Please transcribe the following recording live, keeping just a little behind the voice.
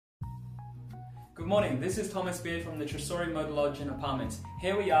Good morning, this is Thomas Beard from the Tresori Motor Lodge and Apartments.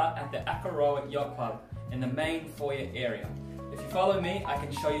 Here we are at the Akaroa Yacht Club in the main foyer area. If you follow me, I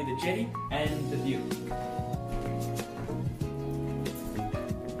can show you the jetty and the view.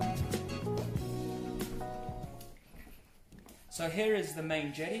 So here is the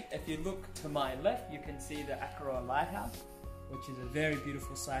main jetty. If you look to my left, you can see the Akaroa Lighthouse, which is a very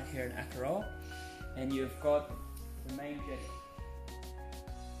beautiful site here in Akaroa. And you've got the main jetty.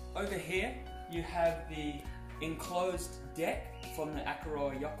 Over here, you have the enclosed deck from the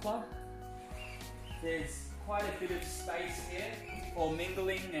Akaroa Yacht Club. There's quite a bit of space here for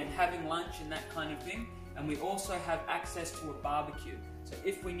mingling and having lunch and that kind of thing. And we also have access to a barbecue. So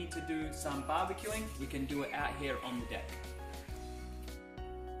if we need to do some barbecuing, we can do it out here on the deck.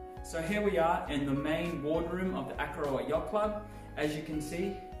 So here we are in the main wardroom of the Akaroa Yacht Club. As you can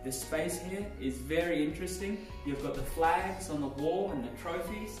see, the space here is very interesting. You've got the flags on the wall and the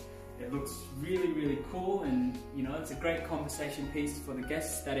trophies. It looks really cool, and you know, it's a great conversation piece for the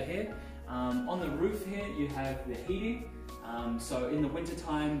guests that are here. On the roof here you have the heating, so in the winter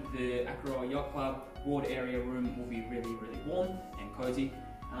time the Akaroa Yacht Club ward area room will be really warm and cozy.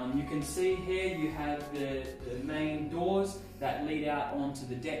 You can see here you have the main doors that lead out onto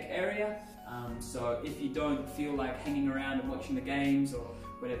the deck area, so if you don't feel like hanging around and watching the games or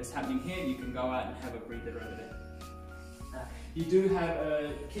whatever's happening here, you can go out and have a breather over there. You do have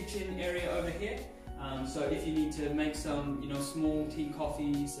a kitchen area over here, so if you need to make some, small tea,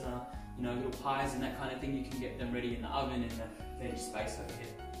 coffees, little pies and that kind of thing, you can get them ready in the oven in the veg space over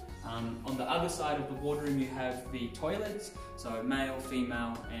here. On the other side of the wardroom, you have the toilets, so male,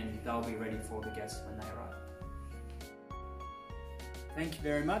 female, and they'll be ready for the guests when they arrive. Thank you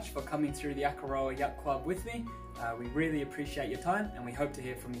very much for coming through the Akaroa Yacht Club with me. We really appreciate your time, and we hope to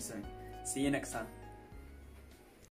hear from you soon. See you next time.